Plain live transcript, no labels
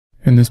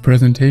In this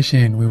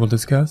presentation, we will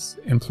discuss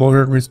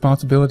employer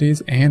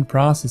responsibilities and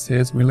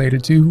processes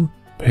related to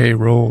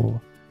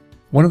payroll.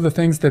 One of the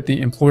things that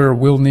the employer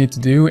will need to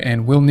do,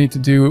 and will need to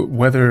do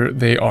whether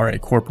they are a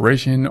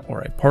corporation or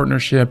a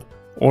partnership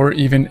or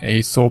even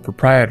a sole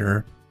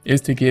proprietor,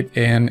 is to get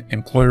an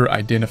employer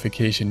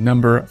identification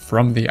number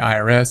from the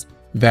IRS,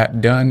 that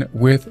done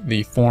with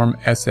the Form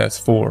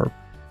SS4.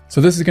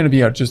 So this is going to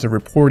be just a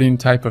reporting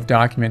type of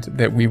document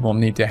that we will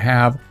need to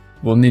have.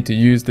 We'll need to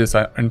use this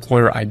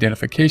employer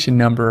identification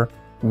number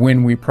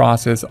when we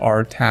process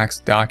our tax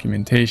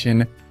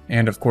documentation.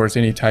 And of course,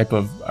 any type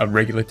of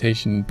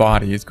regulation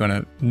body is going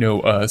to know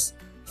us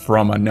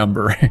from a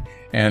number.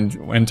 And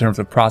in terms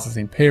of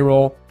processing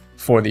payroll,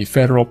 for the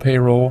federal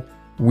payroll,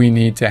 we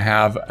need to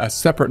have a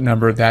separate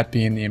number, that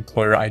being the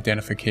employer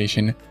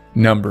identification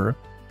number.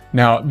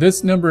 Now,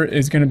 this number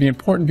is going to be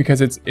important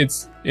because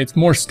it's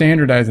more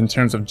standardized in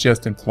terms of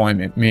just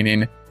employment,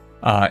 meaning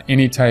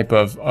any type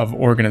of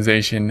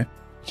organization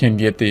can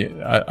get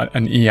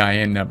an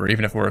EIN number,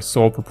 even if we're a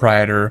sole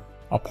proprietor,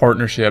 a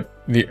partnership,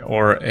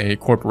 or a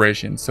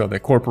corporation. So the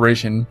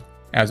corporation,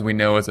 as we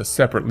know, is a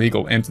separate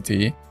legal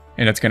entity,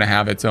 and it's going to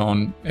have its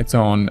own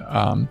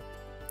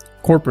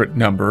corporate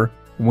number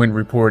when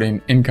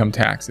reporting income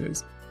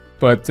taxes.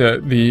 But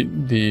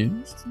the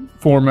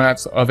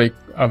formats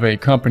of a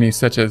company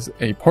such as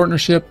a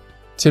partnership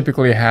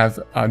typically have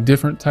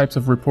different types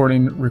of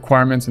reporting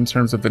requirements in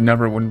terms of the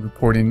number when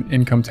reporting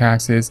income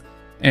taxes.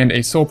 And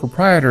a sole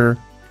proprietor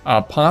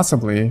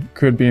possibly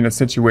could be in a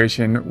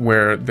situation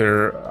where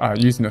they're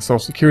using a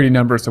social security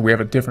number, so we have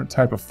a different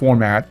type of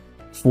format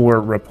for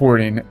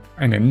reporting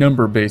on a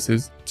number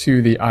basis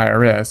to the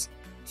IRS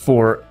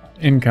for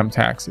income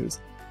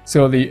taxes.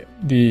 So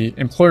the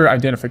employer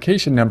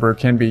identification number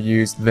can be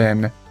used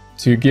then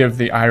to give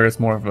the IRS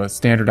more of a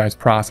standardized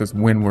process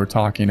when we're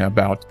talking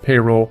about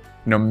payroll,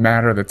 no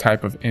matter the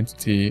type of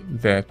entity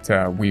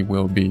that we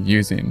will be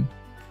using.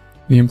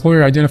 The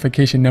employer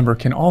identification number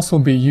can also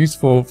be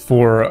useful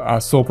for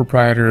sole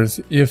proprietors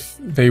if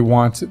they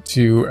want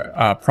to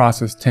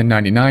process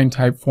 1099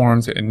 type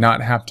forms and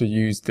not have to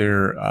use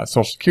their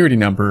social security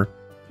number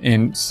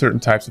in certain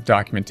types of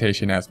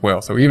documentation as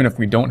well. So even if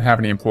we don't have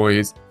any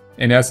employees,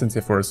 in essence,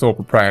 if we're a sole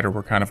proprietor,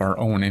 we're kind of our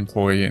own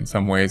employee in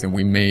some ways, and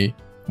we may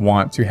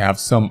want to have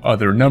some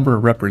other number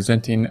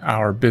representing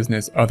our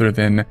business other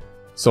than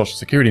social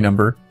security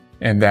number,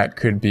 and that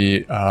could be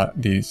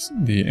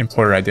the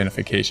employer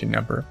identification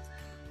number.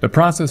 The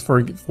process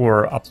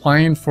for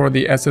applying for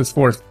the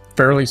SS4 is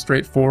fairly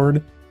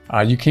straightforward.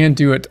 You can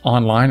do it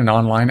online, an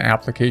online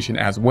application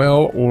as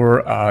well,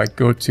 or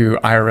go to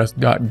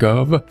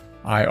irs.gov,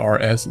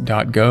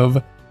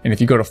 and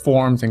if you go to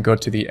forms and go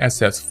to the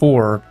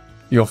SS4,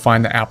 you'll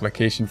find the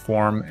application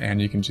form,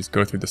 and you can just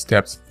go through the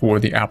steps for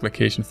the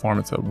application form.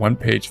 It's a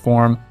one-page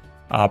form,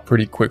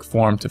 pretty quick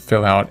form to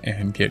fill out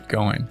and get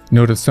going.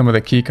 Notice some of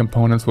the key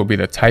components will be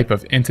the type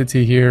of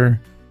entity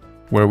here,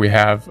 where we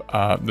have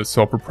the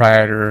sole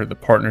proprietor, the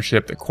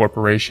partnership, the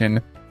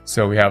corporation.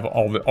 So we have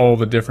all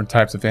the different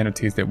types of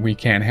entities that we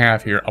can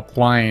have here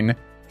applying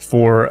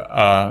for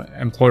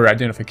employer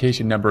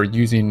identification number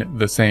using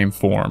the same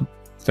form.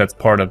 So that's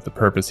part of the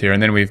purpose here.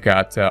 And then we've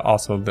got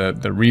also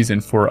the reason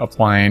for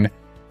applying.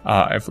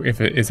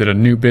 Is it a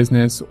new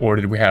business, or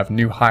did we have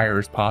new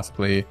hires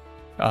possibly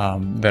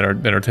that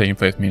are taking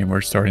place, meaning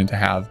we're starting to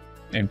have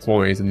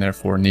employees and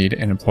therefore need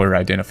an employer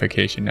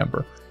identification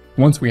number.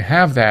 Once we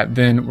have that,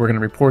 then we're going to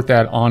report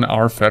that on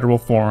our federal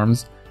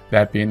forms,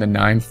 that being the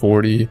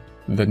 940,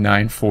 the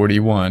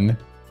 941.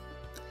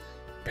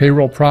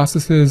 Payroll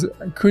processes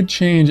could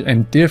change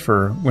and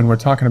differ when we're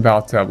talking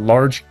about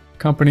large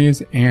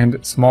companies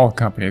and small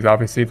companies.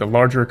 Obviously, the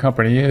larger a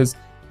company is,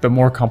 the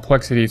more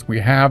complexities we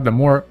have, the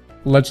more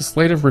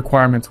legislative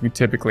requirements we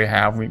typically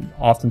have. We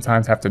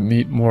oftentimes have to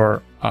meet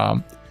more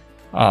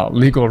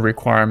legal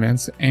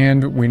requirements,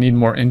 and we need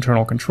more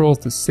internal controls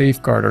to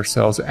safeguard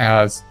ourselves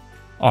as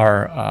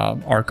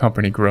our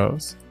company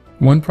grows.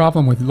 One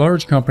problem with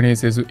large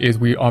companies is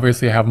we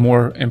obviously have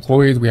more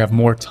employees, we have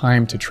more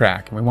time to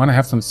track, and we want to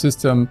have some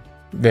system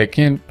that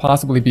can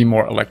possibly be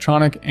more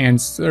electronic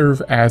and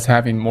serve as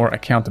having more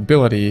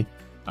accountability,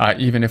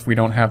 even if we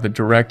don't have the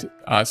direct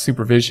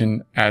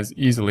supervision as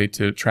easily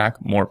to track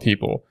more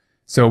people.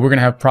 So we're going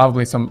to have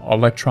probably some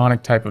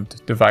electronic type of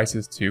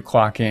devices to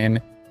clock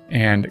in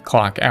and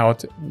clock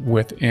out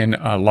within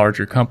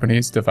larger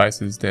companies,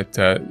 devices that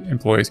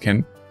employees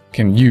can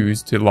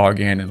use to log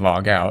in and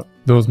log out.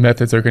 Those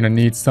methods are going to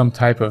need some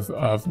type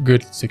of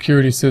good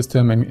security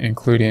system,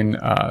 including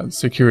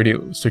secure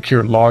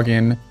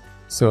login,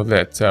 so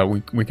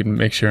that we can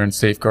make sure and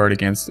safeguard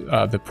against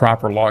the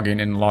proper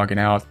login and logging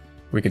out.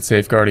 We can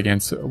safeguard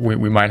against,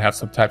 we might have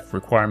some type of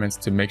requirements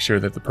to make sure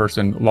that the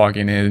person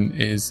logging in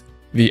is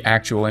the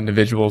actual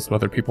individual, so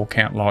other people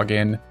can't log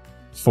in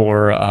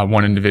for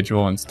one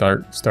individual and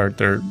start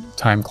their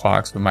time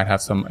clocks. We might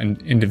have some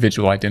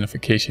individual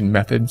identification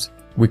methods.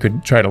 We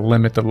could try to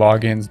limit the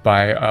logins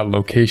by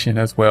location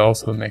as well,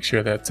 so make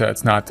sure that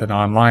it's not an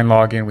online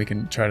login. We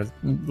can try to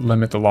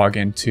limit the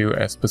login to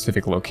a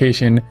specific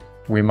location.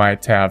 We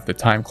might have the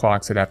time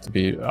clocks that have to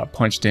be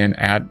punched in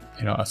at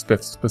a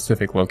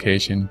specific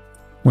location.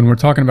 When we're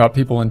talking about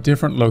people in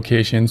different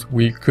locations,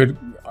 we could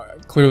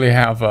clearly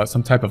have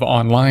some type of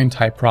online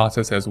type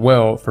process as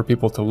well for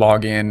people to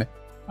log in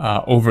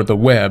over the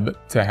web,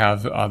 to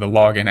have the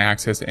login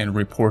access and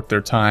report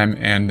their time,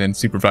 and then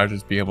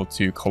supervisors be able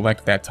to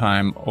collect that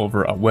time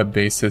over a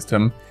web-based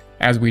system.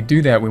 As we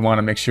do that, we want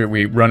to make sure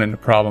we run into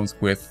problems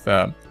with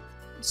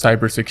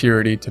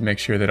cybersecurity to make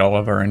sure that all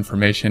of our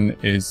information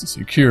is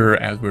secure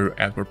as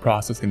we're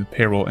processing the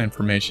payroll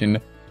information.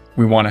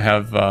 We want to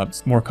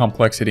have more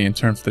complexity in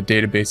terms of the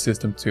database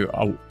system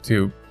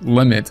to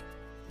limit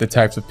the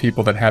types of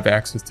people that have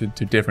access to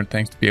different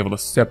things, to be able to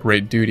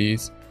separate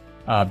duties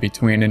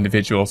between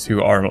individuals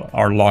who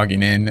are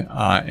logging in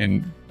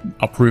and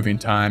approving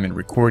time and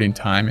recording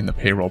time in the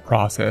payroll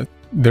process.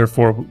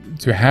 Therefore,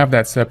 to have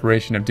that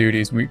separation of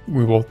duties, we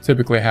will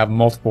typically have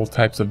multiple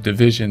types of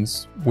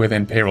divisions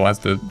within payroll. As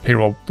the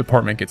payroll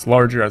department gets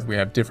larger, as we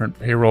have different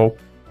payroll,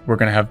 we're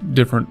going to have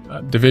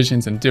different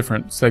divisions and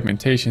different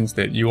segmentations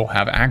that you will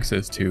have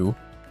access to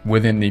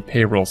within the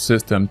payroll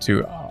system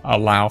to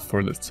allow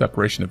for the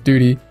separation of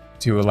duty,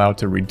 to allow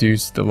to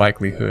reduce the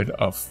likelihood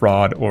of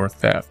fraud or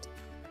theft.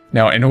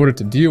 Now, in order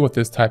to deal with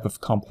this type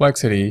of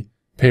complexity,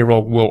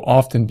 payroll will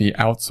often be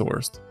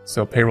outsourced.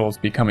 So payroll is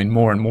becoming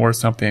more and more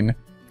something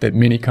that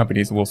many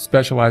companies will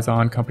specialize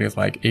on, companies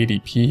like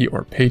ADP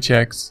or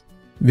Paychex.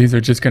 These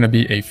are just going to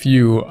be a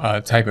few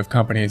type of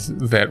companies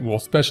that will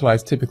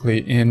specialize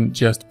typically in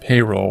just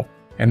payroll,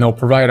 and they'll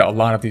provide a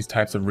lot of these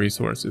types of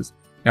resources.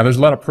 Now, there's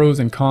a lot of pros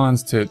and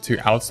cons to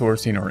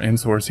outsourcing or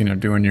insourcing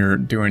or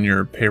doing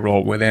your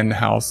payroll within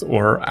house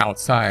or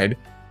outside.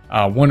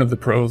 One of the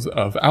pros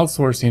of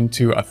outsourcing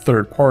to a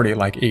third party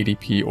like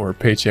ADP or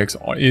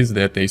Paychex is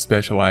that they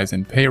specialize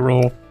in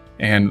payroll,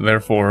 and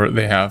therefore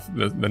they have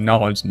the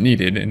knowledge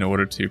needed in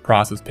order to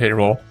process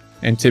payroll,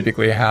 and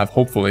typically have,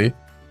 hopefully,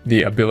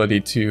 the ability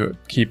to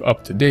keep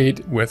up to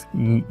date with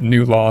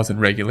new laws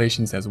and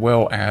regulations, as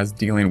well as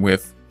dealing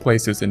with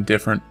places in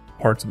different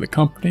parts of the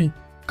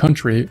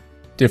country,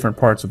 different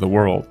parts of the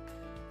world.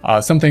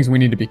 Some things we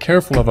need to be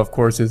careful of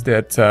course, is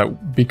that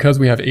because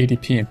we have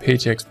ADP and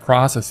Paychex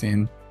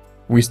processing,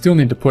 we still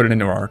need to put it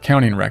into our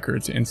accounting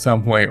records in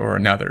some way or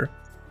another.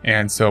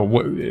 And so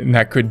and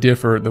that could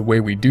differ, the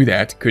way we do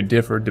that could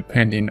differ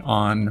depending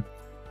on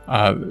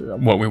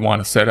what we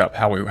want to set up,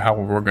 how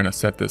we're going to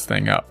set this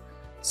thing up.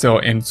 So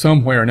in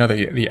some way or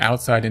another, the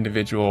outside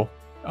individual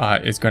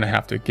is going to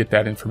have to get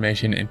that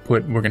information and we're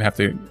going to have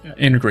to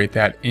integrate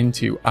that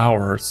into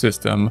our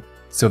system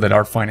so that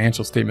our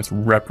financial statements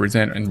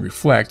represent and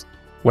reflect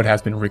what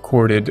has been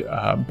recorded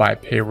by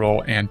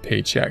payroll and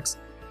Paychex.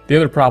 The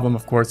other problem,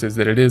 of course, is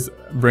that it is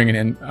bringing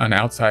in an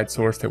outside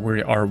source that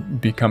we are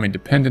becoming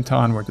dependent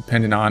on. We're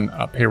dependent on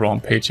payroll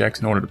and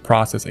Paychex in order to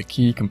process a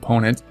key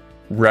component,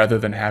 rather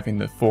than having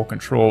the full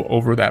control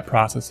over that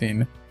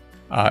processing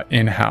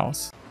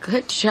in-house.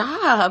 Good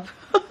job.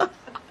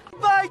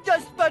 Goodbye,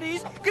 Dust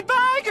Buddies.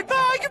 Goodbye,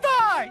 goodbye,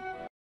 goodbye.